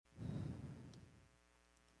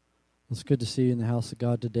It's good to see you in the house of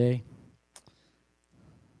God today.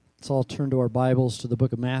 Let's all turn to our Bibles to the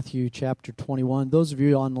book of Matthew, chapter 21. Those of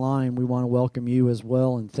you online, we want to welcome you as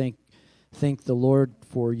well and thank the Lord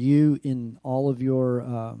for you in all of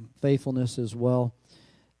your faithfulness as well.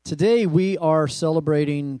 Today we are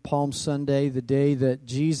celebrating Palm Sunday, the day that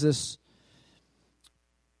Jesus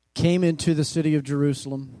came into the city of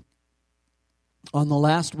Jerusalem on the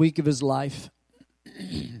last week of his life.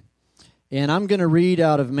 And I'm going to read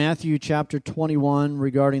out of Matthew chapter 21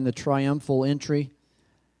 regarding the triumphal entry.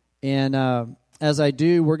 And as I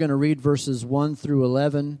do, we're going to read verses 1 through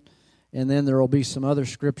 11, and then there will be some other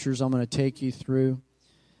scriptures I'm going to take you through.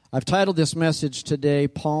 I've titled this message today,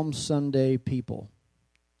 Palm Sunday People.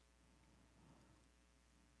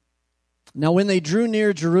 Now when they drew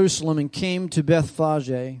near Jerusalem and came to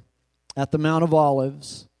Bethphage at the Mount of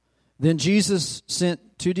Olives, then Jesus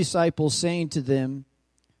sent 2 disciples, saying to them,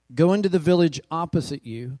 "Go into the village opposite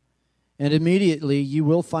you, and immediately you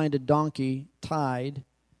will find a donkey tied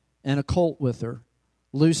and a colt with her.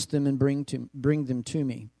 Loose them and bring them to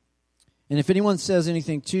me. And if anyone says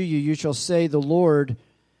anything to you, you shall say, 'The Lord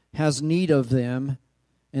has need of them,'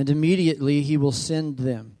 and immediately he will send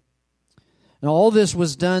them." Now all this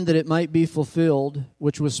was done that it might be fulfilled,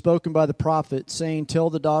 which was spoken by the prophet, saying, "Tell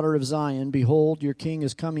the daughter of Zion, behold, your king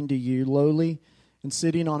is coming to you, lowly and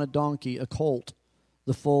sitting on a donkey, a colt,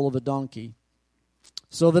 the foal of a donkey."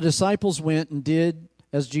 So the disciples went and did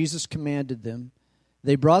as Jesus commanded them.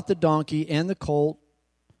 They brought the donkey and the colt,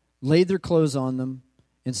 laid their clothes on them,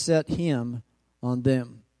 and set him on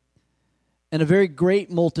them. And a very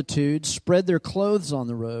great multitude spread their clothes on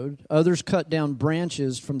the road. Others cut down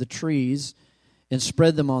branches from the trees and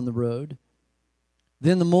spread them on the road.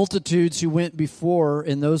 Then the multitudes who went before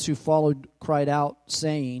and those who followed cried out,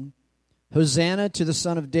 saying, "Hosanna to the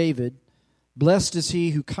Son of David. Blessed is he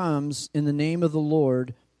who comes in the name of the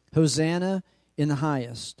Lord. Hosanna in the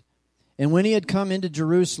highest." And when he had come into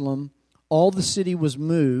Jerusalem, all the city was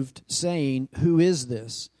moved, saying, "Who is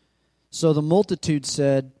this?" So the multitude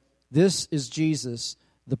said, "This is Jesus,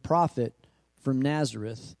 the prophet from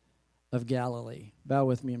Nazareth of Galilee." Bow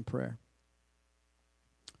with me in prayer.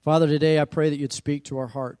 Father, today I pray that you'd speak to our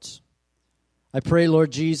hearts. I pray,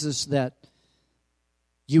 Lord Jesus, that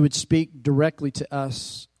you would speak directly to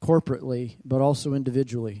us corporately, but also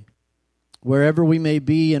individually. Wherever we may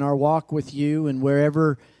be in our walk with you and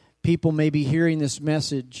wherever people may be hearing this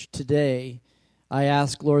message today, I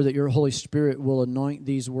ask, Lord, that your Holy Spirit will anoint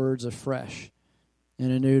these words afresh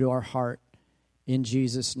and anew to our heart in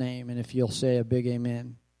Jesus' name. And if you'll say a big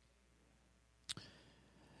amen.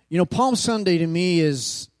 You know, Palm Sunday to me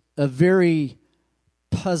is a very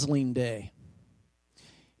puzzling day.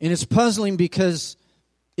 And it's puzzling because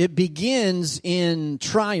it begins in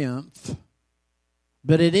triumph,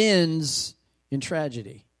 but it ends in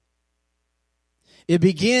tragedy. It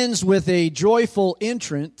begins with a joyful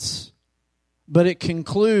entrance, but it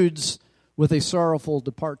concludes with a sorrowful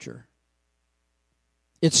departure.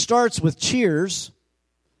 It starts with cheers,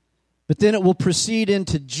 but then it will proceed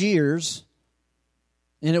into jeers,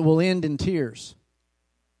 and it will end in tears.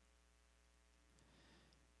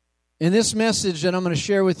 In this message that I'm going to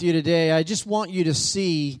share with you today, I just want you to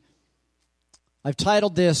see, I've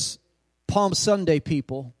titled this Palm Sunday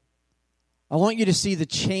People. I want you to see the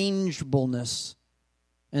changeableness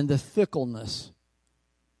and the fickleness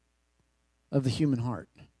of the human heart.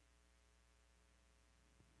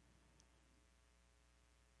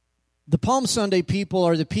 The Palm Sunday people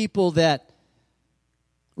are the people that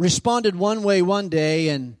responded one way one day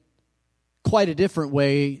and quite a different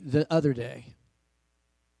way the other day.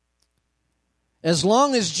 As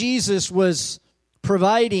long as Jesus was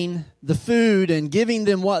providing the food and giving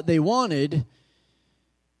them what they wanted,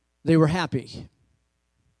 they were happy.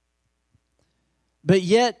 But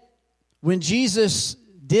yet, when Jesus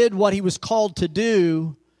did what he was called to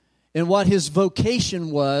do, and what his vocation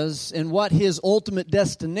was, and what his ultimate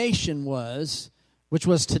destination was, which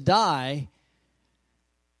was to die,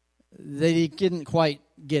 they didn't quite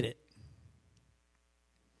get it.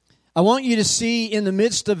 I want you to see in the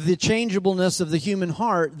midst of the changeableness of the human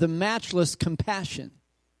heart, the matchless compassion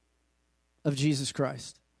of Jesus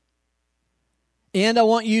Christ. And I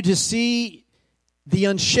want you to see the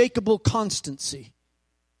unshakable constancy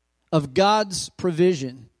of God's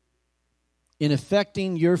provision in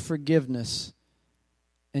effecting your forgiveness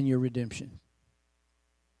and your redemption.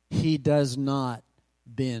 He does not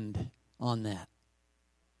bend on that.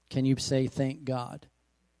 Can you say thank God?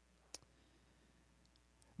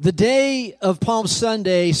 The day of Palm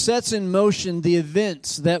Sunday sets in motion the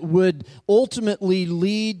events that would ultimately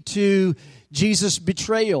lead to Jesus'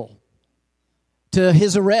 betrayal, to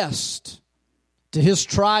his arrest, to his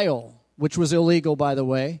trial, which was illegal, by the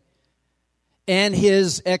way, and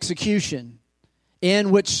his execution,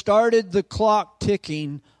 and which started the clock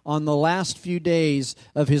ticking on the last few days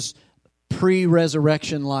of his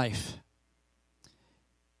pre-resurrection life.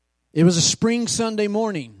 It was a spring Sunday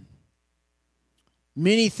morning.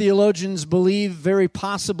 Many theologians believe very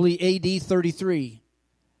possibly AD 33.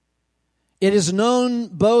 It is known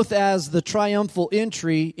both as the triumphal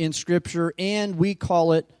entry in Scripture, and we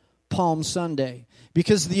call it Palm Sunday,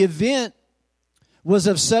 because the event was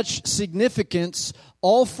of such significance.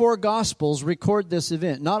 All four Gospels record this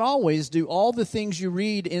event. Not always do all the things you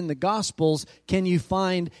read in the Gospels can you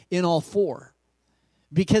find in all four,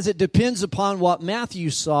 because it depends upon what Matthew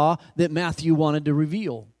saw that Matthew wanted to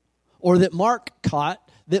reveal, or that Mark caught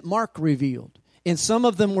that Mark revealed. And some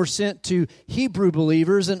of them were sent to Hebrew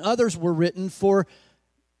believers, and others were written for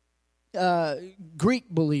Greek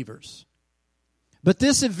believers. But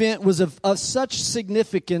this event was of such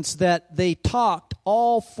significance that they talked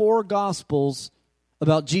all four Gospels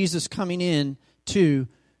about Jesus coming in to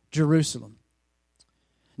Jerusalem.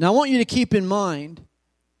 Now, I want you to keep in mind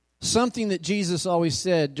something that Jesus always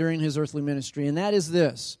said during his earthly ministry, and that is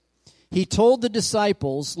this. He told the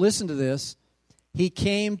disciples, listen to this, he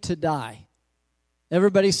came to die.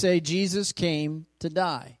 Everybody say, Jesus came to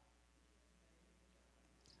die.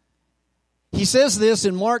 He says this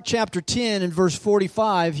in Mark chapter 10 and verse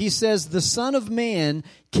 45. He says, the Son of Man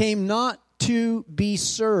came not to be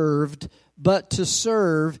served, but to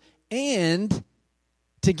serve and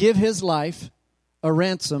to give his life a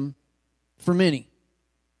ransom for many.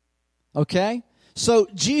 Okay? So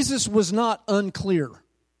Jesus was not unclear.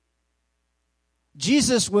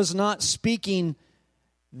 Jesus was not speaking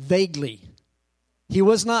vaguely. He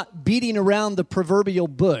was not beating around the proverbial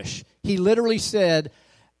bush. He literally said,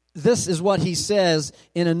 this is what he says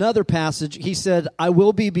in another passage. He said, I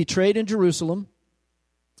will be betrayed in Jerusalem,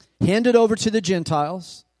 handed over to the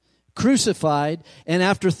Gentiles, crucified, and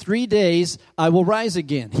after 3 days I will rise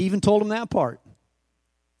again. He even told them that part.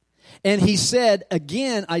 And he said,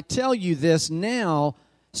 again, I tell you this now,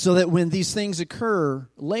 so that when these things occur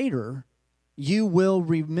later, you will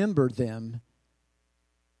remember them.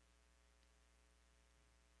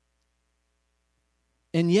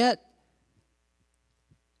 And yet,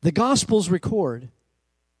 the Gospels record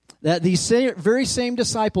that these very same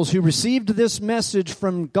disciples who received this message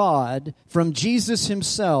from God, from Jesus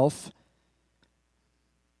himself,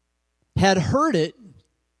 had heard it,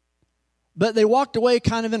 but they walked away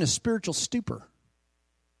kind of in a spiritual stupor.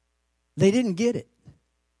 They didn't get it.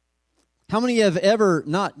 How many have ever,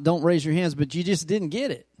 don't raise your hands, but you just didn't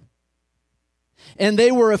get it? And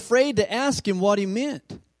they were afraid to ask him what he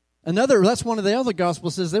meant. That's one of the other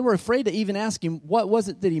Gospels says they were afraid to even ask him what was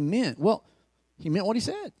it that he meant. Well, he meant what he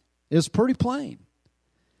said. It was pretty plain.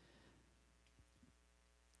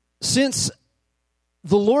 Since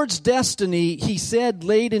the Lord's destiny, he said,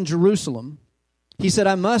 laid in Jerusalem, he said,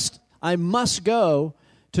 I must go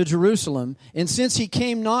to Jerusalem. And since he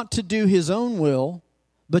came not to do his own will,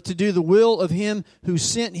 but to do the will of him who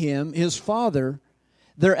sent him, his Father,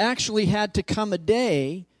 there actually had to come a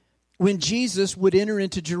day when Jesus would enter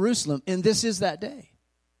into Jerusalem, and this is that day.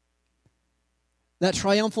 That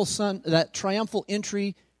triumphal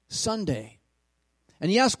entry Sunday.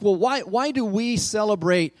 And you ask, well, why do we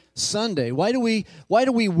celebrate Sunday? Why do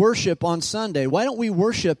we worship on Sunday? Why don't we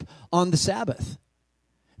worship on the Sabbath?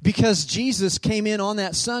 Because Jesus came in on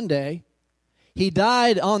that Sunday, he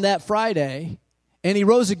died on that Friday, and he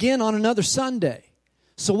rose again on another Sunday.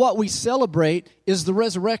 So what we celebrate is the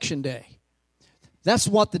resurrection day. That's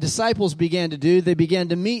what the disciples began to do. They began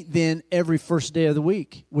to meet then every first day of the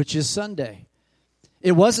week, which is Sunday.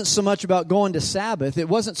 It wasn't so much about going to Sabbath. It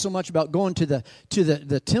wasn't so much about going to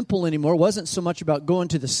the temple anymore. It wasn't so much about going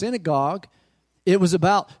to the synagogue. It was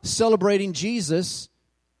about celebrating Jesus'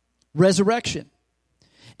 resurrection.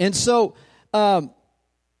 And so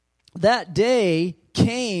that day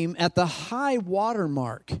came at the high water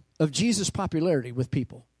mark of Jesus' popularity with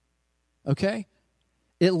people. Okay?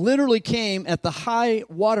 It literally came at the high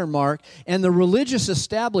water mark, and the religious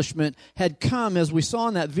establishment had come, as we saw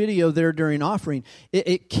in that video there during offering.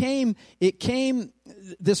 It came,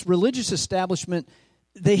 this religious establishment,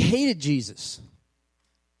 they hated Jesus.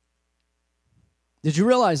 Did you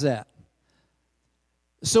realize that?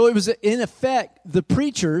 So it was, in effect, the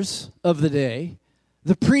preachers of the day,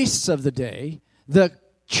 the priests of the day, the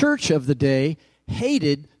church of the day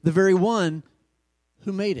hated the very one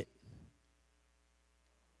who made it.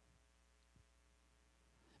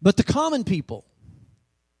 But the common people,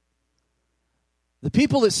 the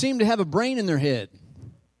people that seem to have a brain in their head,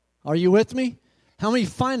 are you with me? How many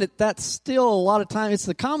find that that's still a lot of time, it's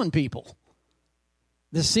the common people.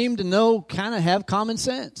 that seem to kind of have common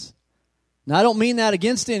sense. Now, I don't mean that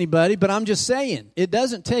against anybody, but I'm just saying, it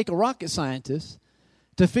doesn't take a rocket scientist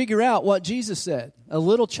to figure out what Jesus said. A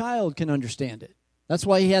little child can understand it. That's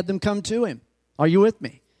why he had them come to him. Are you with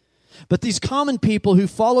me? But these common people who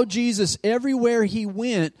followed Jesus everywhere he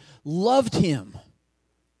went loved him.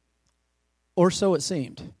 Or so it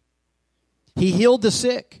seemed. He healed the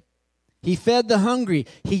sick. He fed the hungry.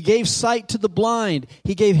 He gave sight to the blind.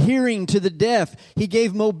 He gave hearing to the deaf. He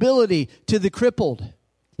gave mobility to the crippled.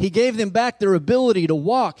 He gave them back their ability to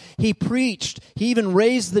walk. He preached. He even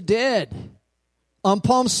raised the dead. On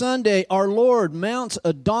Palm Sunday, our Lord mounts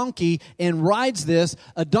a donkey and rides this,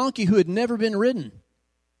 a donkey who had never been ridden.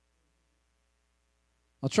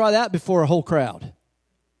 I'll try that before a whole crowd.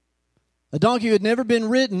 A donkey who had never been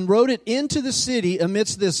ridden rode it into the city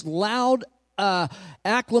amidst this loud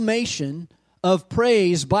acclamation of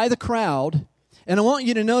praise by the crowd. And I want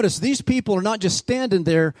you to notice, these people are not just standing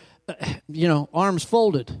there, arms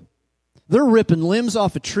folded. They're ripping limbs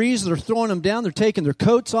off of trees. They're throwing them down. They're taking their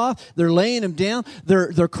coats off. They're laying them down.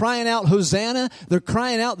 They're crying out, Hosanna. They're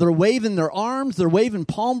crying out. They're waving their arms. They're waving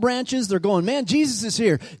palm branches. They're going, man, Jesus is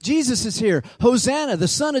here. Jesus is here. Hosanna, the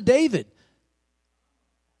son of David.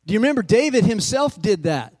 Do you remember David himself did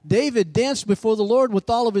that? David danced before the Lord with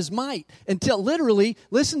all of his might until literally,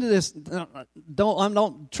 listen to this. I'm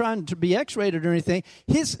not trying to be X-rated or anything.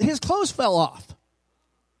 His clothes fell off.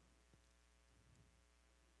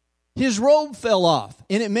 His robe fell off,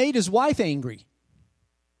 and it made his wife angry.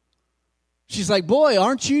 She's like, boy,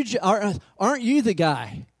 aren't you the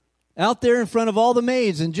guy out there in front of all the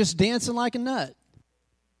maids and just dancing like a nut?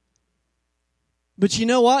 But you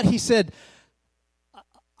know what? He said,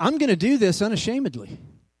 I'm going to do this unashamedly.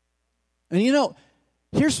 And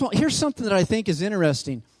here's something that I think is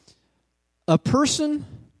interesting. A person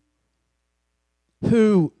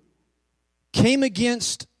who came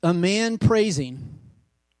against a man praising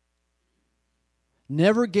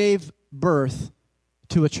never gave birth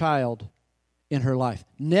to a child in her life.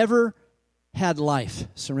 Never had life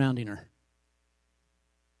surrounding her.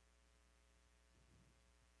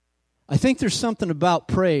 I think there's something about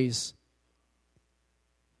praise.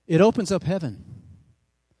 It opens up heaven.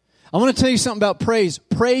 I want to tell you something about praise.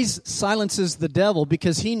 Praise silences the devil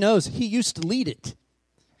because he knows he used to lead it.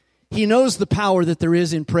 He knows the power that there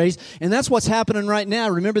is in praise. And that's what's happening right now.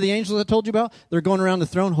 Remember the angels I told you about? They're going around the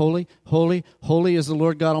throne. Holy, holy, holy is the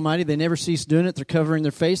Lord God Almighty. They never cease doing it. They're covering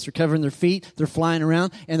their face. They're covering their feet. They're flying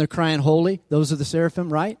around. And they're crying, holy. Those are the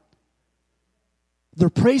seraphim, right? They're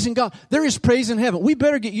praising God. There is praise in heaven. We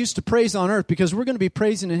better get used to praise on earth because we're going to be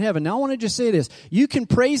praising in heaven. Now I want to just say this. You can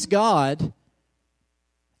praise God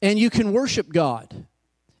and you can worship God.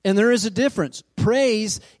 And there is a difference.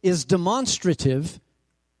 Praise is demonstrative.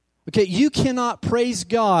 Okay, you cannot praise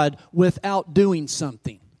God without doing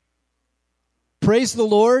something. Praise the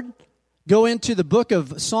Lord. Go into the book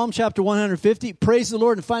of Psalm chapter 150. Praise the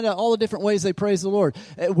Lord and find out all the different ways they praise the Lord.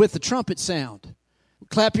 With the trumpet sound.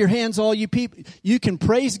 Clap your hands, all you people. You can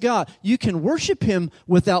praise God. You can worship Him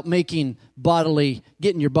without getting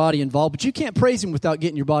your body involved. But you can't praise Him without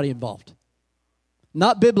getting your body involved.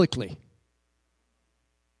 Not biblically.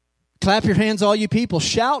 Clap your hands, all you people.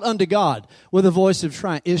 Shout unto God with a voice of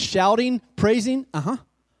triumph. Is shouting praising? I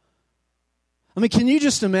mean, can you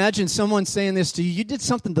just imagine someone saying this to you? You did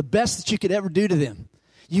something the best that you could ever do to them.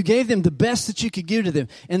 You gave them the best that you could give to them.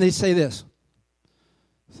 And they say this.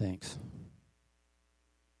 Thanks.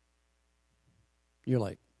 You're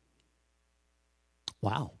like,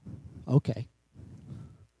 wow, okay.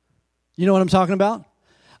 You know what I'm talking about?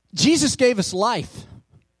 Jesus gave us life.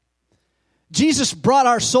 Jesus brought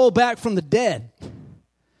our soul back from the dead.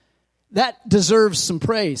 That deserves some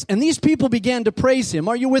praise. And these people began to praise Him.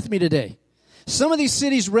 Are you with me today? Some of these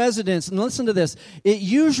cities' residents, and listen to this, it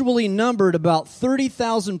usually numbered about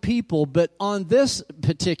 30,000 people, but on this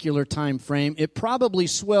particular time frame, it probably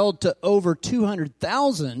swelled to over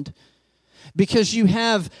 200,000 because you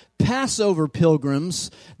have Passover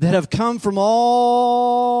pilgrims that have come from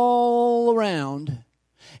all around,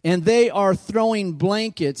 and they are throwing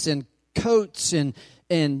blankets and coats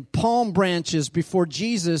and palm branches before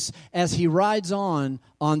Jesus as He rides on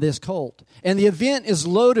this colt. And the event is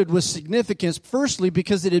loaded with significance, firstly,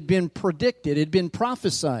 because it had been predicted, it had been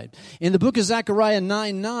prophesied. In the book of Zechariah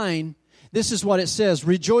 9:9, this is what it says,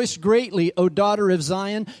 "Rejoice greatly, O daughter of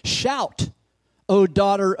Zion. Shout, O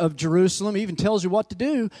daughter of Jerusalem." It even tells you what to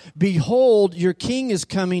do. "Behold, your king is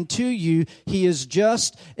coming to you. He is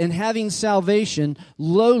just and having salvation,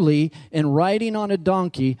 lowly and riding on a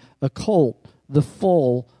donkey, a colt, the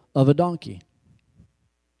foal of a donkey."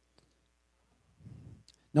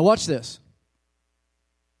 Now watch this.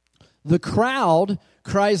 the crowd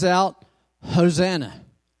cries out, Hosanna.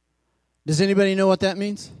 Does anybody know what that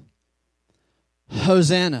means?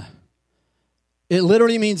 Hosanna. It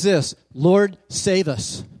literally means this: Lord, save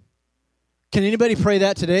us. Can anybody pray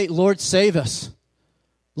that today? Lord, save us.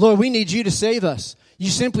 Lord, we need you to save us. You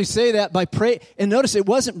simply say that by pray. And notice they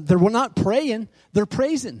were not praying, they're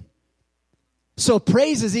praising. So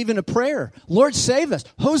praise is even a prayer. Lord, save us.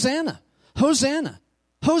 Hosanna. Hosanna.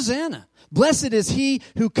 Hosanna. Blessed is he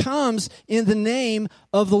who comes in the name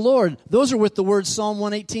of the Lord. Those are with the words Psalm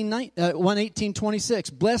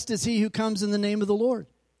 118:26. Blessed is he who comes in the name of the Lord.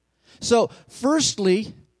 So,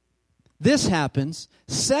 firstly, this happens.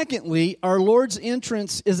 Secondly, our Lord's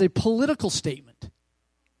entrance is a political statement.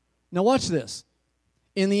 Now watch this.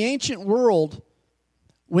 In the ancient world,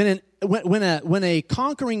 when a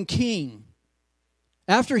conquering king,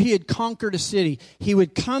 after he had conquered a city, he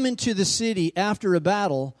would come into the city after a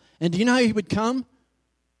battle. And do you know how he would come?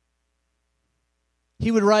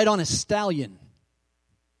 He would ride on a stallion.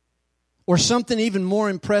 Or something even more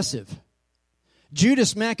impressive.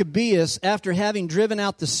 Judas Maccabeus, after having driven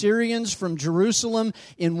out the Syrians from Jerusalem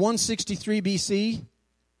in 163 BC,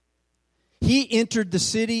 he entered the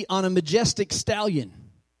city on a majestic stallion.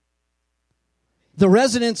 The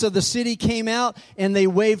residents of the city came out and they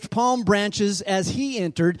waved palm branches as he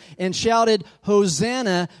entered and shouted,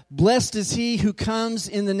 Hosanna, blessed is he who comes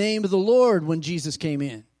in the name of the Lord, when Jesus came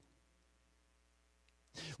in.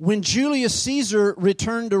 When Julius Caesar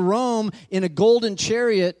returned to Rome in a golden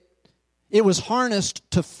chariot, it was harnessed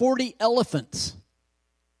to 40 elephants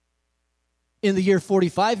in the year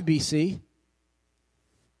 45 BC.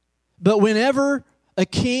 But whenever a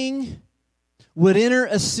king would enter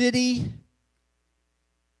a city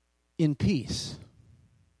in peace,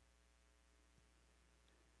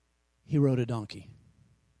 he rode a donkey.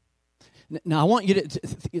 Now, I want you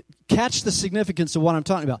to catch the significance of what I'm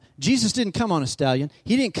talking about. Jesus didn't come on a stallion.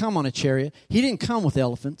 He didn't come on a chariot. He didn't come with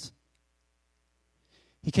elephants.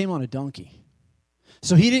 He came on a donkey.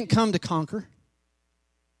 So he didn't come to conquer.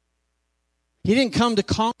 He didn't come to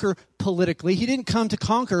conquer politically. He didn't come to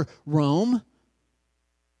conquer Rome.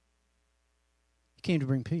 He came to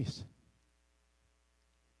bring peace.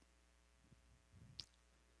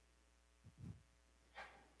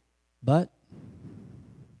 But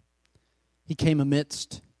he came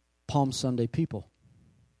amidst Palm Sunday people.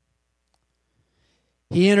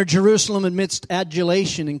 He entered Jerusalem amidst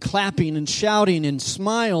adulation and clapping and shouting and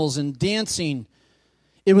smiles and dancing.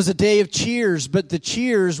 It was a day of cheers, but the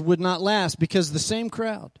cheers would not last, because the same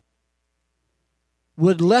crowd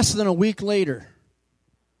would less than a week later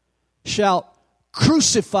shout,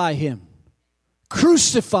 crucify him,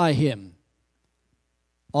 crucify him,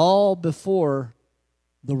 all before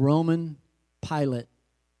the Roman Pilate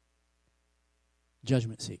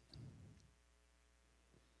judgment seat.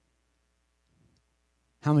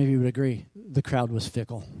 How many of you would agree the crowd was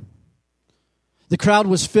fickle? The crowd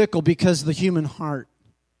was fickle because the human heart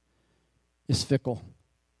is fickle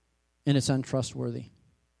and it's untrustworthy.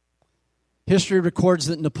 History records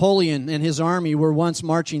that Napoleon and his army were once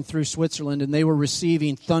marching through Switzerland, and they were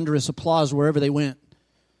receiving thunderous applause wherever they went.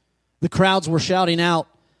 The crowds were shouting out,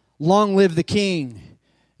 "Long live the king,"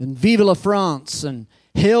 and "Vive la France," and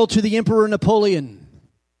 "Hail to the Emperor Napoleon."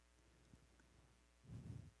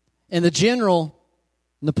 And the general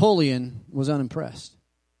Napoleon was unimpressed.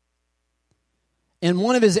 And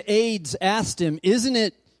one of his aides asked him, "Isn't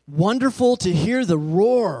it wonderful to hear the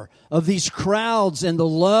roar of these crowds and the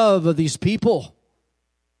love of these people?"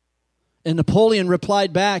 And Napoleon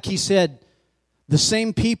replied back, he said, "The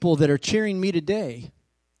same people that are cheering me today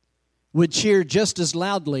would cheer just as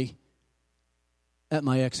loudly at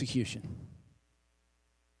my execution."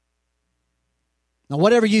 Now,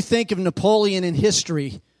 whatever you think of Napoleon in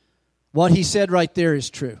history, what he said right there is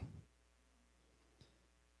true.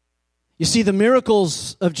 You see, the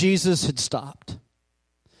miracles of Jesus had stopped.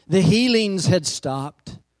 The healings had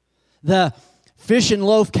stopped. The fish and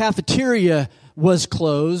loaf cafeteria was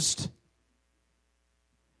closed.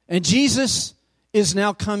 And Jesus is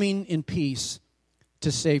now coming in peace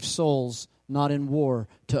to save souls, not in war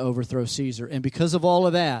to overthrow Caesar. And because of all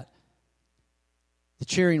of that, the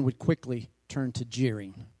cheering would quickly turn to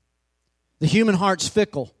jeering. The human heart's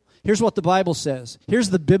fickle. Here's what the Bible says. Here's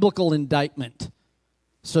the biblical indictment,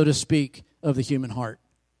 so to speak, of the human heart.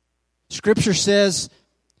 Scripture says,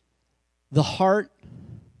 the heart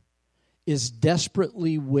is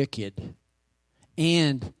desperately wicked,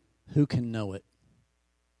 and who can know it?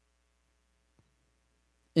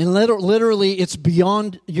 And literally, it's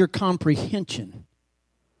beyond your comprehension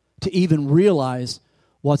to even realize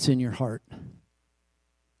what's in your heart.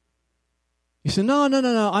 You say, no,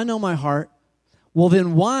 I know my heart. Well,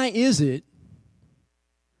 then why is it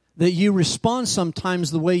that you respond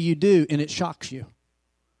sometimes the way you do and it shocks you?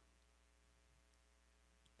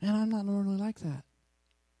 Man, I'm not normally like that.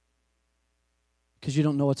 Because you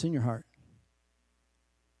don't know what's in your heart.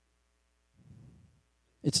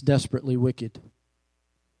 It's desperately wicked.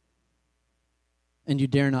 And you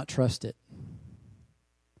dare not trust it.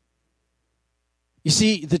 You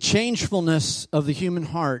see, the changefulness of the human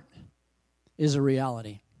heart is a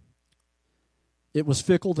reality. It was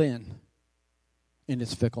fickle then, and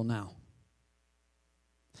it's fickle now.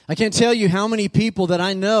 I can't tell you how many people that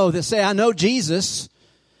I know that say, I know Jesus,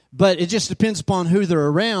 but it just depends upon who they're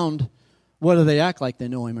around, whether they act like they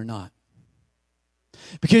know Him or not.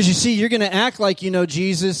 Because you see, you're going to act like you know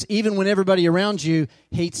Jesus even when everybody around you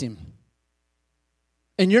hates Him.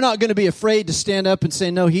 And you're not going to be afraid to stand up and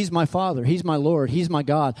say, no, He's my Father, He's my Lord, He's my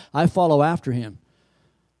God. I follow after Him.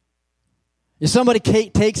 If somebody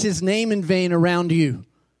takes His name in vain around you,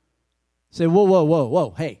 say, whoa, whoa, whoa,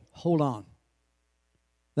 whoa, hey, hold on.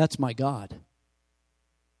 That's my God.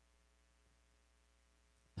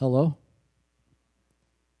 Hello?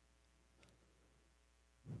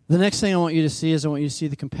 The next thing I want you to see is I want you to see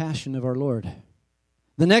the compassion of our Lord.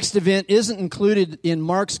 The next event isn't included in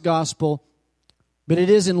Mark's gospel, but it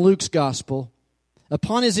is in Luke's gospel.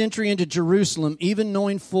 Upon His entry into Jerusalem, even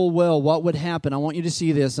knowing full well what would happen, I want you to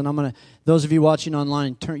see this, and those of you watching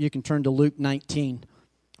online, you can turn to Luke 19,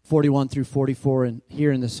 41 through 44, and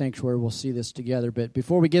here in the sanctuary we'll see this together. But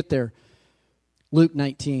before we get there, Luke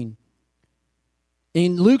 19.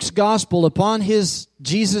 In Luke's gospel, upon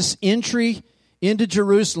Jesus' entry into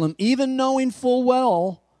Jerusalem, even knowing full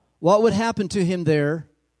well what would happen to Him there,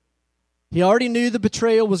 He already knew the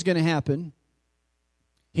betrayal was going to happen.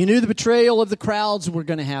 He knew the betrayal of the crowds were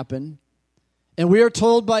going to happen. And we are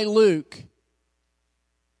told by Luke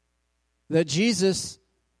that Jesus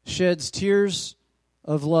sheds tears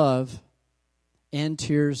of love and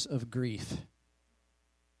tears of grief,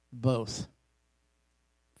 both,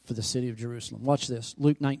 for the city of Jerusalem. Watch this,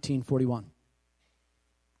 Luke 19:41.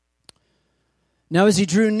 Now as He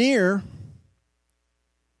drew near,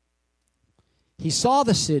 He saw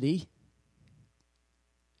the city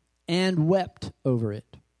and wept over it.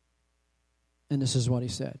 And this is what He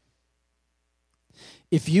said.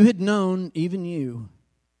 If you had known, even you,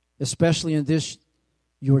 especially in this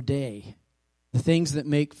your day, the things that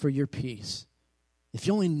make for your peace, if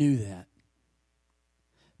you only knew that.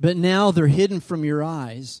 But now they're hidden from your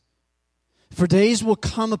eyes. For days will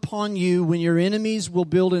come upon you when your enemies will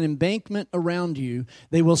build an embankment around you.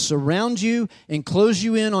 They will surround you and close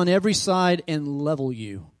you in on every side and level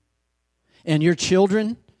you. And your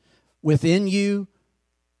children within you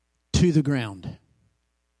to the ground.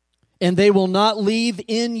 And they will not leave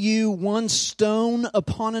in you one stone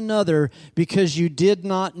upon another, because you did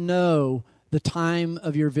not know the time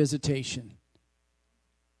of your visitation.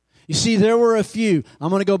 You see, there were a few. I'm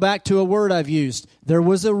going to go back to a word I've used. There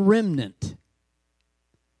was a remnant.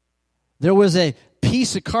 There was a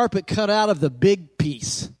piece of carpet cut out of the big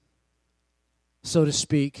piece, so to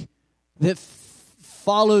speak, that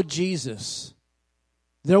followed Jesus.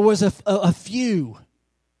 There was a few,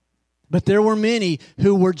 but there were many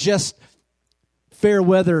who were just fair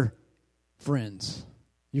weather friends.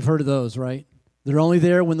 You've heard of those, right? They're only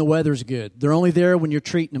there when the weather's good. They're only there when you're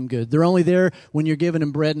treating them good. They're only there when you're giving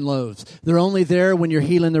them bread and loaves. They're only there when you're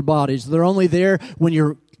healing their bodies. They're only there when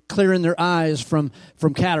you're clearing their eyes from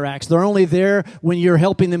cataracts. They're only there when you're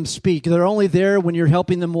helping them speak. They're only there when you're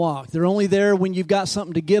helping them walk. They're only there when you've got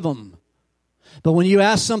something to give them. But when you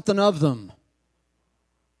ask something of them,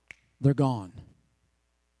 they're gone.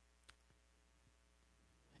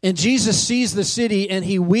 And Jesus sees the city and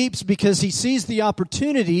He weeps because He sees the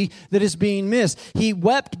opportunity that is being missed. He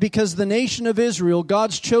wept because the nation of Israel,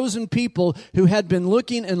 God's chosen people who had been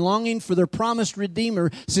looking and longing for their promised Redeemer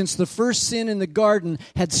since the first sin in the garden,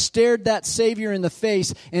 had stared that Savior in the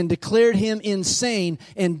face and declared Him insane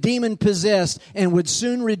and demon-possessed, and would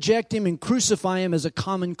soon reject Him and crucify Him as a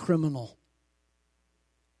common criminal.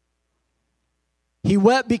 He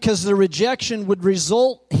wept because the rejection would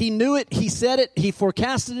result. He knew it. He said it. He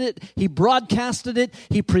forecasted it. He broadcasted it.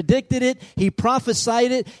 He predicted it. He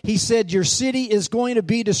prophesied it. He said, your city is going to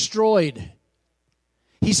be destroyed.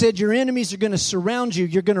 He said, your enemies are going to surround you.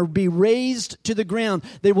 You're going to be razed to the ground.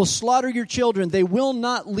 They will slaughter your children. They will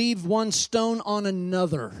not leave one stone on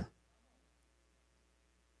another.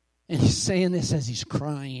 And He's saying this as He's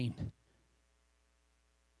crying.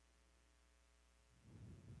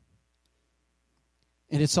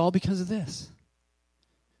 And it's all because of this.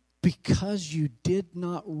 Because you did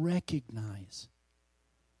not recognize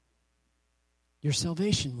your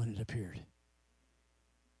salvation when it appeared.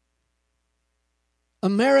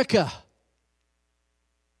 America.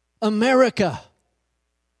 America.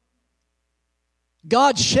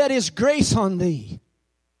 God shed His grace on thee.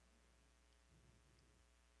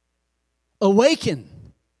 Awaken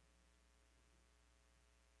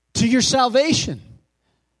to your salvation.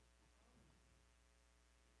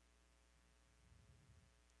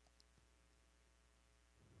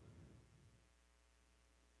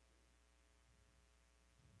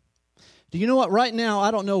 Do you know what? Right now,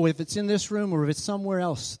 I don't know if it's in this room or if it's somewhere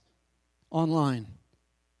else online.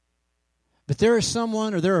 But there is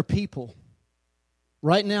someone or there are people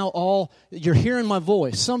right now, you're hearing my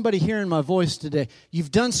voice. Somebody hearing my voice today. You've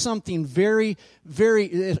done something very, very,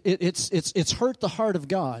 it's hurt the heart of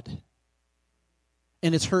God.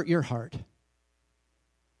 And it's hurt your heart.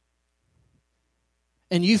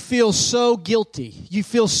 And you feel so guilty. You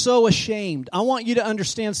feel so ashamed. I want you to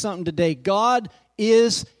understand something today. God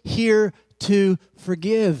is here to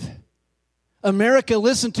forgive. America,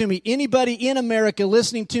 listen to me. Anybody in America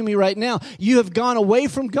listening to me right now, you have gone away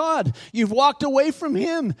from God. You've walked away from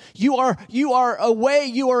Him. You are away.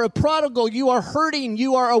 You are a prodigal. You are hurting.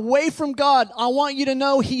 You are away from God. I want you to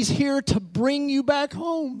know He's here to bring you back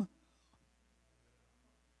home.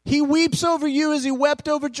 He weeps over you as He wept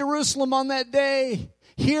over Jerusalem on that day.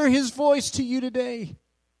 Hear His voice to you today.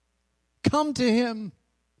 Come to Him.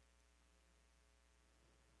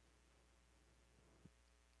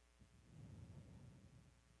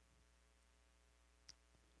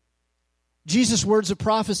 Jesus' words of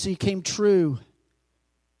prophecy came true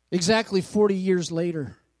exactly 40 years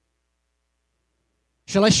later.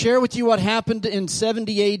 Shall I share with you what happened in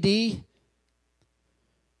 70 A.D.?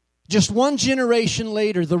 Just one generation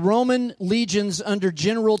later, the Roman legions under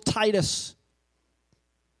General Titus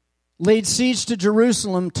laid siege to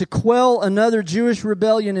Jerusalem to quell another Jewish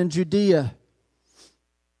rebellion in Judea.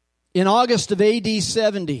 In August of A.D.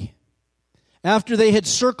 70, after they had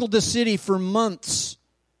circled the city for months,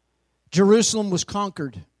 Jerusalem was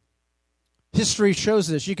conquered. History shows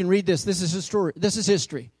this. You can read this. This is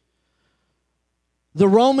history. The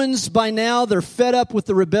Romans, by now, they're fed up with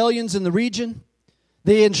the rebellions in the region.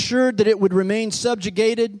 They ensured that it would remain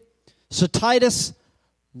subjugated. So Titus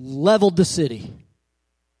leveled the city.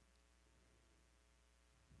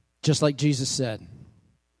 Just like Jesus said.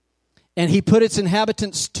 And he put its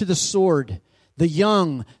inhabitants to the sword. The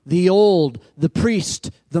young, the old, the priest,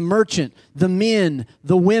 the merchant, the men,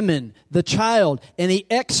 the women, the child. And he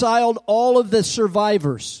exiled all of the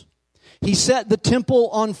survivors. He set the temple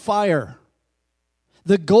on fire.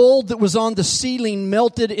 The gold that was on the ceiling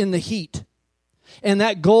melted in the heat. And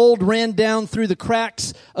that gold ran down through the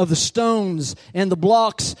cracks of the stones and the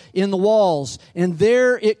blocks in the walls. And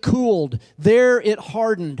there it cooled. There it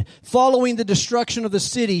hardened. Following the destruction of the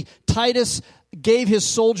city, Titus gave his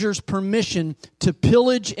soldiers permission to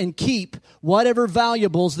pillage and keep whatever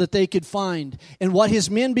valuables that they could find. And what his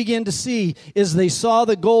men began to see is they saw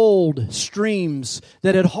the gold streams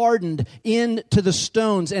that had hardened into the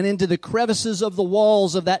stones and into the crevices of the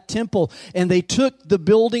walls of that temple. And they took the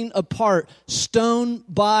building apart stone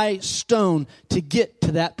by stone to get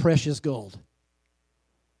to that precious gold.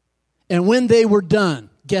 And when they were done,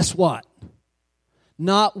 guess what?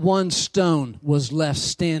 Not one stone was left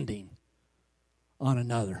standing on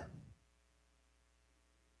another.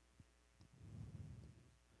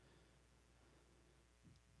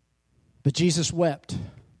 But Jesus wept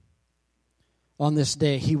on this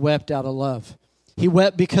day. He wept out of love. He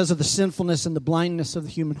wept because of the sinfulness and the blindness of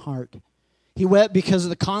the human heart. He wept because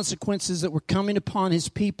of the consequences that were coming upon His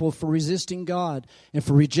people for resisting God and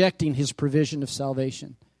for rejecting His provision of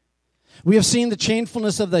salvation. We have seen the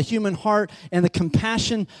changefulness of the human heart and the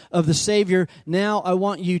compassion of the Savior. Now I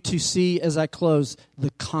want you to see, as I close,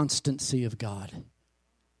 the constancy of God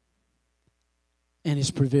and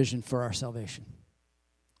His provision for our salvation.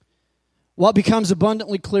 What becomes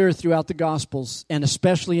abundantly clear throughout the Gospels, and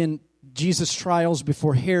especially in Jesus' trials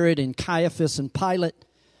before Herod and Caiaphas and Pilate,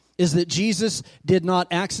 is that Jesus did not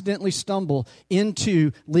accidentally stumble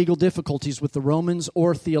into legal difficulties with the Romans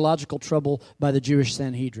or theological trouble by the Jewish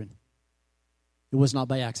Sanhedrin. It was not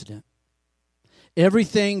by accident.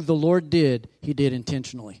 Everything the Lord did, He did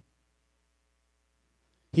intentionally.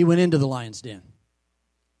 He went into the lion's den.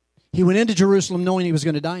 He went into Jerusalem knowing He was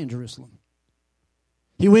going to die in Jerusalem.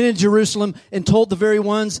 He went into Jerusalem and told the very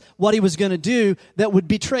ones what He was going to do that would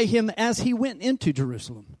betray Him as He went into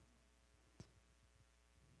Jerusalem.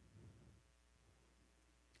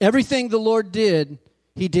 Everything the Lord did,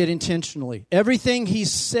 He did intentionally. Everything He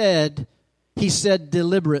said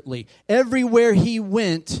deliberately. Everywhere He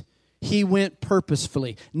went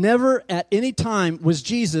purposefully. Never at any time was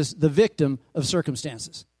Jesus the victim of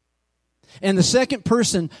circumstances. And the second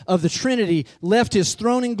person of the Trinity left his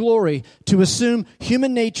throne in glory to assume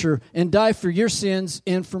human nature and die for your sins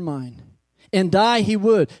and for mine. And die he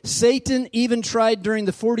would. Satan even tried during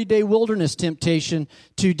the 40-day wilderness temptation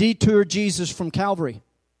to detour Jesus from Calvary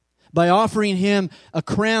by offering him a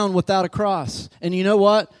crown without a cross. And you know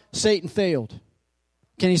what? Satan failed.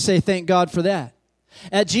 Can you say thank God for that?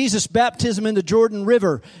 At Jesus' baptism in the Jordan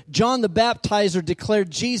River, John the Baptizer declared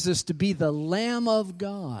Jesus to be the Lamb of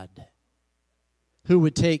God who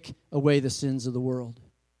would take away the sins of the world.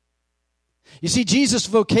 You see, Jesus'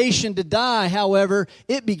 vocation to die, however,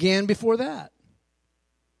 it began before that.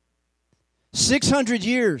 600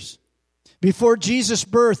 years before Jesus'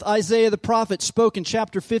 birth, Isaiah the prophet spoke in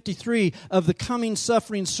chapter 53 of the coming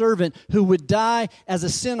suffering servant who would die as a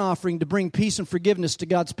sin offering to bring peace and forgiveness to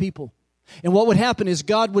God's people. And what would happen is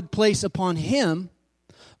God would place upon him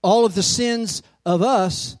all of the sins of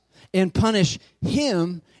us and punish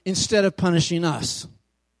him instead of punishing us.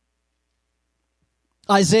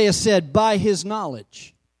 Isaiah said, by his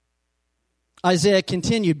knowledge. Isaiah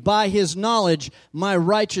continued, by his knowledge, my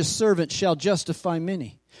righteous servant shall justify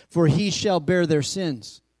many, for he shall bear their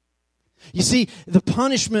sins. You see, the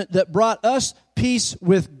punishment that brought us peace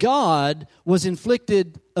with God was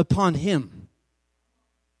inflicted upon him,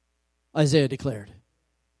 Isaiah declared.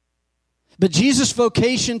 But Jesus'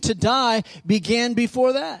 vocation to die began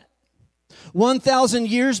before that. 1,000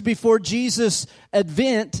 years before Jesus'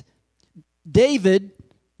 advent, David,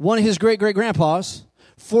 one of his great-great-grandpas,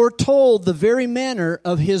 foretold the very manner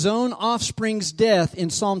of his own offspring's death in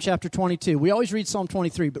Psalm chapter 22. We always read Psalm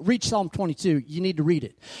 23, but read Psalm 22. You need to read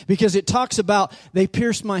it. Because it talks about, they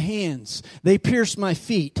pierced my hands, they pierced my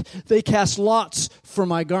feet, they cast lots for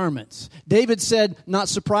my garments. David said, not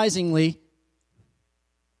surprisingly,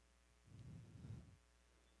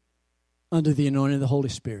 under the anointing of the Holy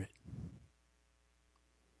Spirit.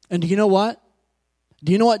 And do you know what?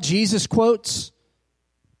 Do you know what Jesus quotes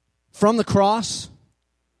from the cross?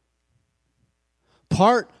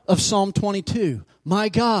 Part of Psalm 22. My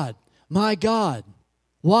God,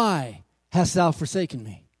 why hast thou forsaken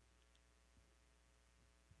me?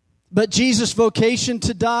 But Jesus' vocation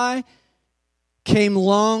to die came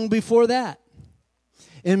long before that.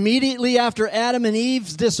 Immediately after Adam and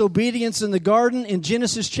Eve's disobedience in the garden, in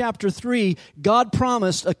Genesis chapter 3, God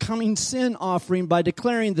promised a coming sin offering by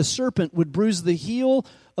declaring the serpent would bruise the heel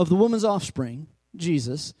of the woman's offspring,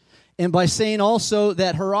 Jesus, and by saying also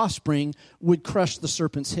that her offspring would crush the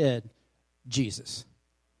serpent's head, Jesus.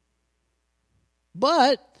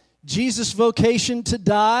 But Jesus' vocation to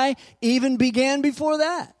die even began before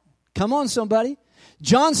that. Come on, somebody.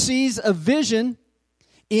 John sees a vision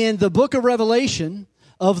in the book of Revelation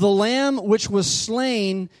of the Lamb which was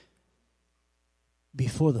slain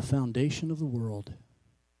before the foundation of the world,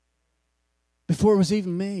 before it was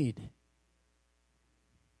even made.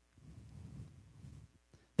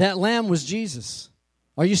 That Lamb was Jesus.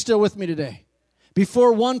 Are you still with me today?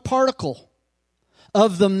 Before one particle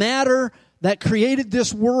of the matter that created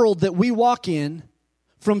this world that we walk in,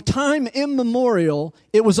 from time immemorial,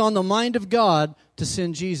 it was on the mind of God to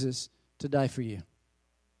send Jesus to die for you.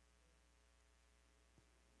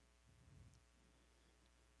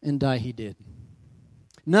 And die he did.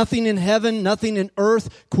 Nothing in heaven, nothing in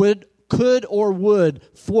earth could or would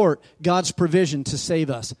thwart God's provision to save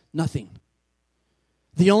us. Nothing.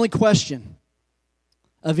 The only question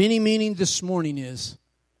of any meaning this morning is,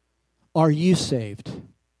 are you saved?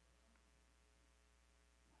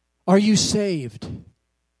 Are you saved?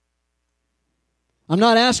 I'm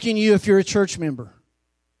not asking you if you're a church member.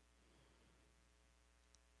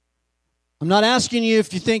 I'm not asking you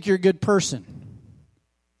if you think you're a good person.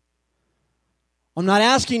 I'm not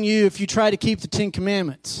asking you if you try to keep the 10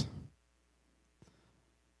 Commandments.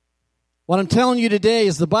 What I'm telling you today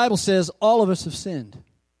is the Bible says all of us have sinned.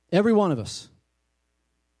 Every one of us.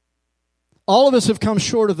 All of us have come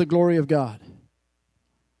short of the glory of God.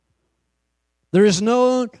 There is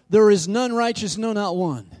none righteous, no, not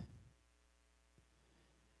one.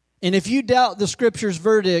 And if you doubt the Scripture's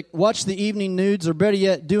verdict, watch the evening nudes, or better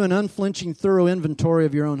yet, do an unflinching, thorough inventory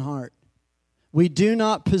of your own heart. We do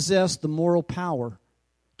not possess the moral power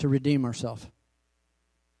to redeem ourselves.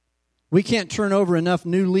 We can't turn over enough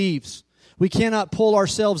new leaves. We cannot pull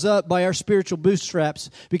ourselves up by our spiritual bootstraps,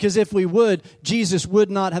 because if we would, Jesus would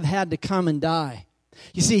not have had to come and die.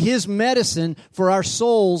 You see, his medicine for our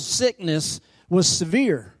soul's sickness was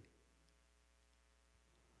severe.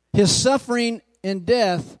 His suffering and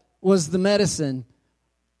death was the medicine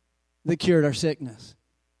that cured our sickness.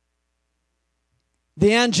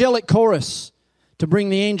 The angelic chorus, to bring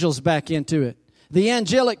the angels back into it. The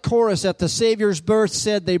angelic chorus at the Savior's birth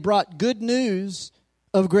said they brought good news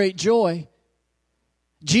of great joy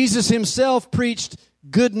Jesus himself preached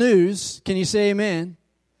good news. Can you say amen?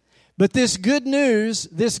 But this good news,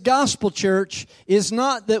 this gospel, church, is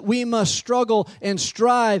not that we must struggle and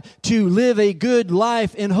strive to live a good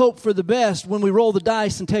life and hope for the best when we roll the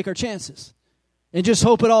dice and take our chances. And just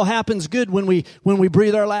hope it all happens good when we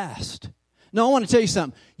breathe our last. No, I want to tell you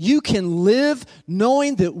something. You can live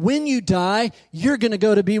knowing that when you die, you're going to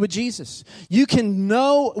go to be with Jesus. You can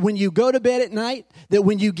know when you go to bed at night that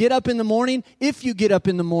when you get up in the morning, if you get up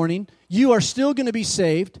in the morning, you are still going to be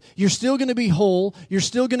saved. You're still going to be whole. You're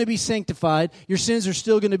still going to be sanctified. Your sins are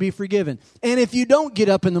still going to be forgiven. And if you don't get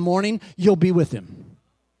up in the morning, you'll be with Him.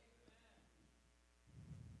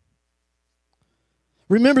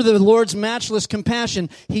 Remember the Lord's matchless compassion.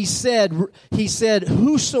 He said,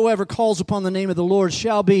 whosoever calls upon the name of the Lord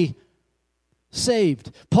shall be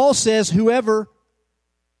saved. Paul says, whoever,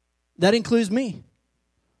 that includes me.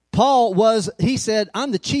 He said,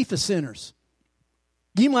 I'm the chief of sinners.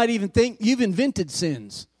 You might even think you've invented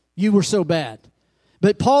sins. You were so bad.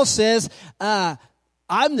 But Paul says,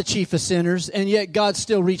 I'm the chief of sinners, and yet God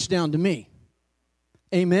still reached down to me.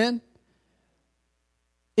 Amen?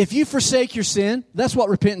 If you forsake your sin, that's what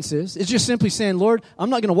repentance is. It's just simply saying, Lord, I'm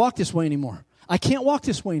not going to walk this way anymore. I can't walk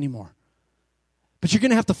this way anymore. But you're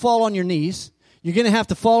going to have to fall on your knees. You're going to have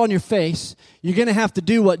to fall on your face. You're going to have to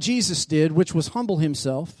do what Jesus did, which was humble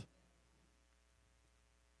Himself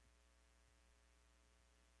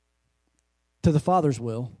to the Father's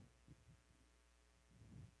will.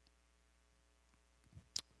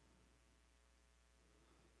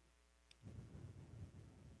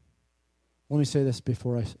 Let me say this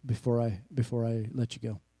before I let you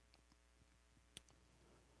go.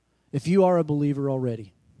 If you are a believer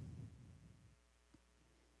already,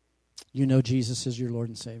 you know Jesus is your Lord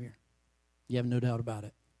and Savior. You have no doubt about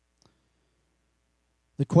it.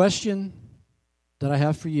 The question that I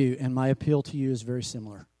have for you and my appeal to you is very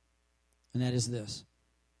similar, and that is this.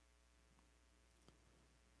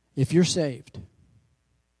 If you're saved,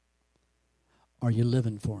 are you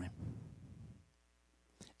living for Him?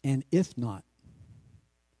 And if not,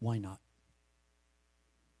 why not?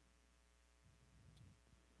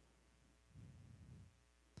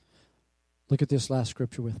 Look at this last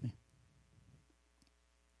scripture with me.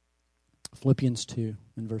 Philippians 2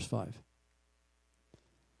 and verse 5.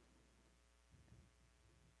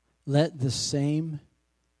 Let the same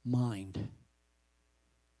mind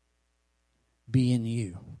be in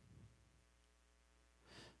you,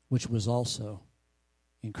 which was also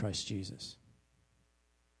in Christ Jesus.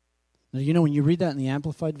 Now, you know, when you read that in the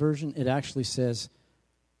Amplified Version, it actually says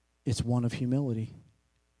it's one of humility.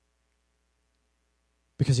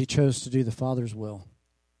 Because He chose to do the Father's will.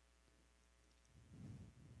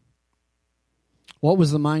 What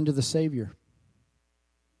was the mind of the Savior?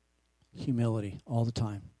 Humility all the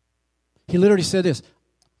time. He literally said this,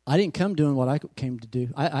 I didn't come doing what I came to do.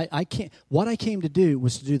 I can't. What I came to do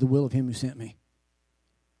was to do the will of Him who sent me.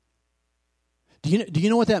 Do you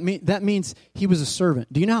know what that means? That means He was a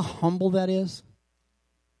servant. Do you know how humble that is?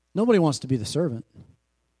 Nobody wants to be the servant.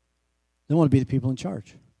 They want to be the people in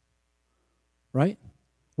charge. Right?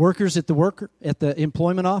 Workers at the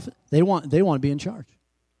employment office, they want to be in charge.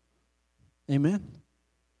 Amen?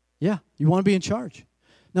 Yeah, you want to be in charge.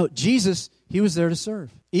 No, Jesus, He was there to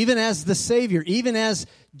serve. Even as the Savior, even as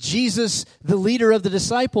Jesus, the leader of the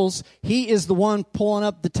disciples, He is the one pulling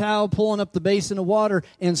up the towel, pulling up the basin of water,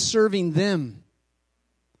 and serving them.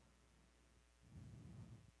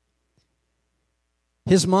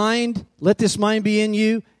 His mind, let this mind be in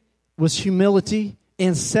you, was humility.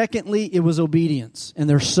 And secondly, it was obedience. And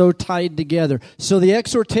they're so tied together. So the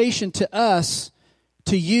exhortation to us,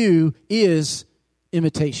 to you, is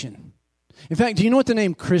imitation. In fact, do you know what the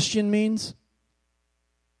name Christian means?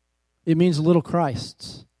 It means little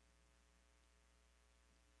Christs.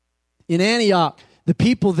 In Antioch, the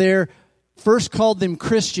people there first called them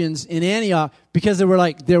Christians in Antioch because they were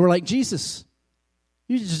like Jesus.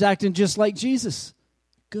 You're just acting just like Jesus.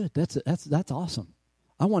 Good. That's awesome.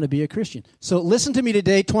 I want to be a Christian. So listen to me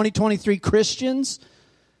today, 2023 Christians.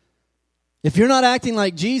 If you're not acting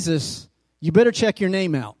like Jesus, you better check your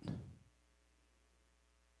name out.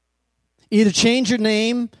 Either change your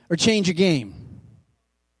name or change your game.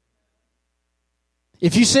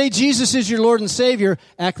 If you say Jesus is your Lord and Savior,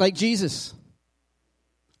 act like Jesus.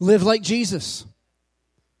 Live like Jesus.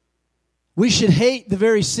 We should hate the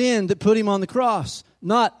very sin that put Him on the cross,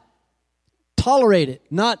 not tolerate it,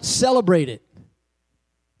 not celebrate it.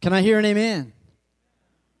 Can I hear an amen?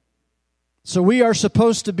 So we are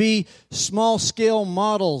supposed to be small-scale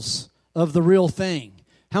models of the real thing.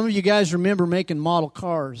 How many of you guys remember making model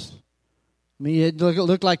cars? I mean, it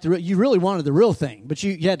looked like you really wanted the real thing, but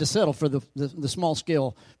you had to settle for the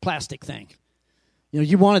small-scale plastic thing. You know,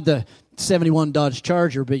 you wanted the 71 Dodge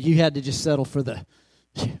Charger, but you had to just settle for the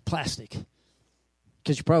plastic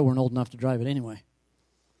because you probably weren't old enough to drive it anyway.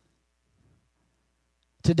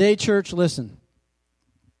 Today, church, listen.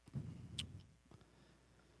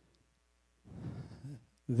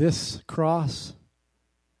 This cross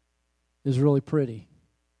is really pretty,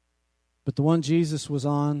 but the one Jesus was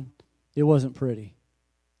on, it wasn't pretty.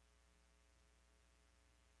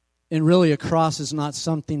 And really, a cross is not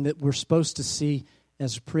something that we're supposed to see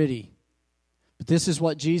as pretty. But this is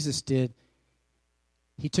what Jesus did.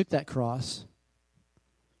 He took that cross.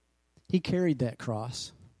 He carried that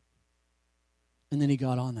cross. And then he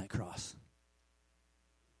got on that cross.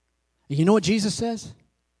 And you know what Jesus says?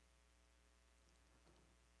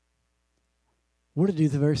 We're to do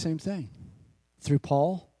the very same thing. Through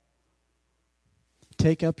Paul,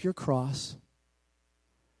 take up your cross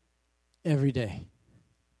every day.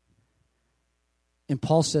 And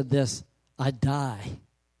Paul said this, I die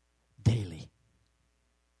daily.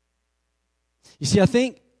 You see, I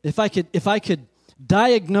think if I could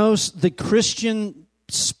diagnose the Christian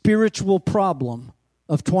spiritual problem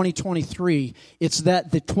of 2023, it's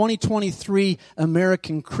that the 2023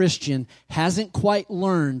 American Christian hasn't quite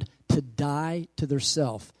learned to die to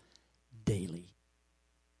theirself daily.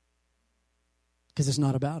 Because it's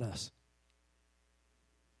not about us.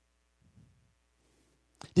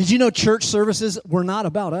 Did you know church services were not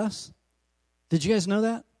about us? Did you guys know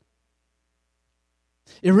that?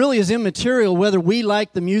 It really is immaterial whether we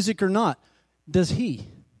like the music or not. Does he?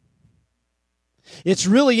 It's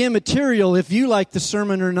really immaterial if you like the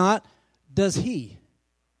sermon or not. Does he?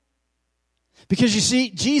 Because you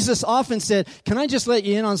see, Jesus often said, can I just let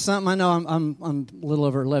you in on something? I know I'm a little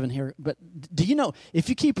over 11 here, but do you know, if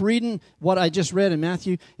you keep reading what I just read in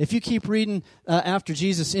Matthew, if you keep reading after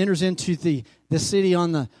Jesus enters into the city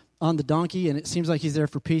on the donkey, and it seems like he's there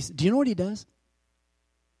for peace, do you know what he does?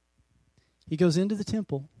 He goes into the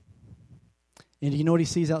temple, and do you know what he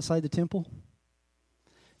sees outside the temple?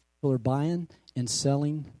 People are buying and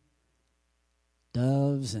selling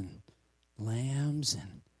doves and lambs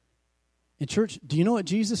and in church, do you know what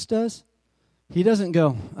Jesus does? He doesn't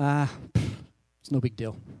go, it's no big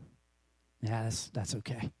deal. Yeah, that's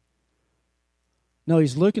okay. No,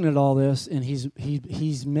 he's looking at all this, and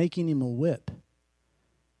he's making him a whip.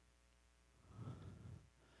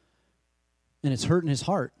 And it's hurting his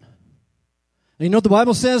heart. And you know what the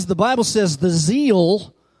Bible says? The Bible says the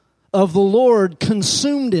zeal of the Lord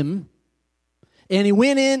consumed him. And he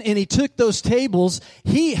went in and he took those tables.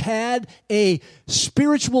 He had a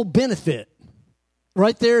spiritual benefit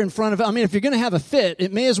right there in front of him. I mean, if you're going to have a fit,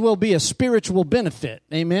 it may as well be a spiritual benefit.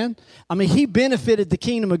 Amen? I mean, he benefited the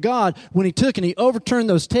kingdom of God when he took and he overturned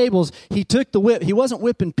those tables. He took the whip. He wasn't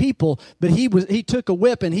whipping people, but he took a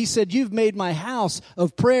whip and he said, you've made my house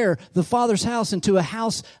of prayer, the Father's house, into a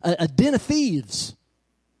house, a den of thieves.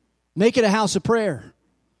 Make it a house of prayer.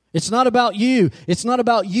 It's not about you. It's not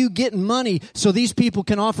about you getting money so these people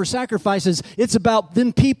can offer sacrifices. It's about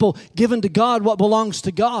them people giving to God what belongs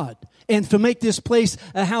to God and to make this place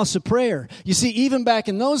a house of prayer. You see, even back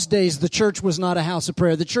in those days, the church was not a house of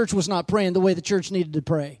prayer. The church was not praying the way the church needed to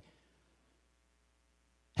pray.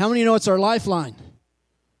 How many know it's our lifeline?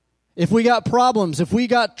 If we got problems, if we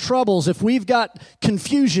got troubles, if we've got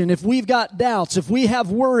confusion, if we've got doubts, if we have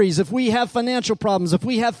worries, if we have financial problems, if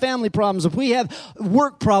we have family problems, if we have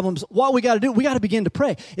work problems, what we got to do, we got to begin to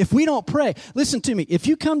pray. If we don't pray, listen to me. If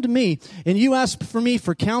you come to me and you ask for me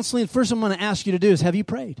for counseling, the first thing I'm going to ask you to do is, have you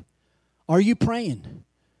prayed? Are you praying?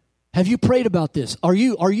 Have you prayed about this? Are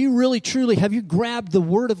you really, truly, have you grabbed the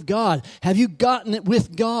Word of God? Have you gotten it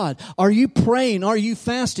with God? Are you praying? Are you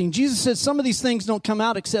fasting? Jesus said some of these things don't come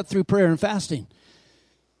out except through prayer and fasting.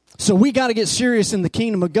 So we got to get serious in the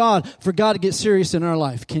kingdom of God for God to get serious in our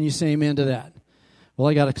life. Can you say amen to that? Well,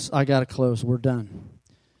 I got to close. We're done.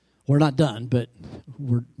 We're not done, but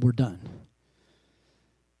we're done.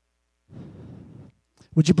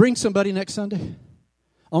 Would you bring somebody next Sunday?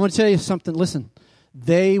 I'm going to tell you something. Listen.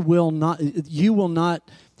 You will not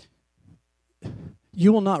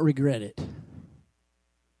regret it.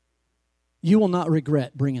 You will not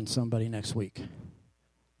regret bringing somebody next week.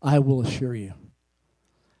 I will assure you.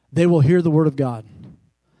 They will hear the Word of God.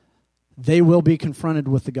 They will be confronted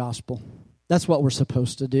with the gospel. That's what we're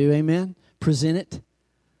supposed to do, amen? Present it.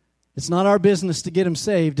 It's not our business to get them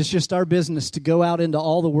saved. It's just our business to go out into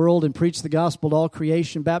all the world and preach the gospel to all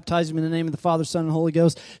creation, baptize them in the name of the Father, Son, and Holy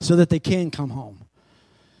Ghost so that they can come home.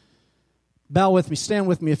 Bow with me, stand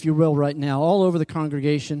with me if you will right now, all over the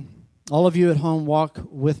congregation. All of you at home, walk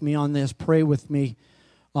with me on this, pray with me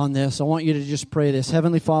on this. I want you to just pray this.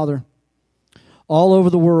 Heavenly Father, all over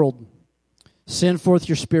the world, send forth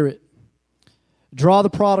your Spirit. Draw the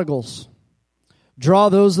prodigals. Draw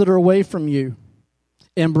those that are away from you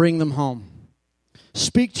and bring them home.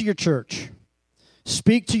 Speak to your church.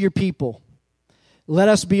 Speak to your people. Let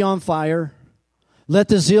us be on fire. Let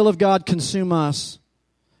the zeal of God consume us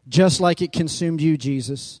just like it consumed you,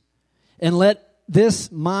 Jesus. And let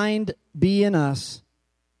this mind be in us.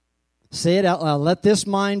 Say it out loud. Let this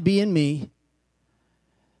mind be in me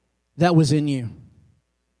that was in you.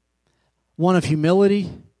 One of humility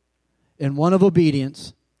and one of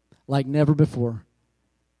obedience like never before.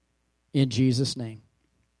 In Jesus' name.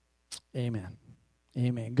 Amen.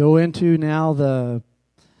 Amen. Go into now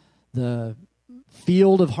the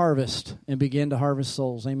field of harvest and begin to harvest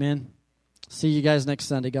souls. Amen. See you guys next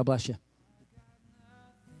Sunday. God bless you.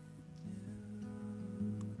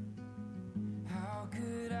 How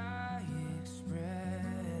could I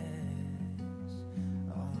express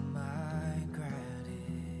all my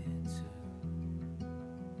gratitude?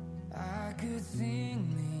 I could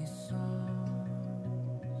sing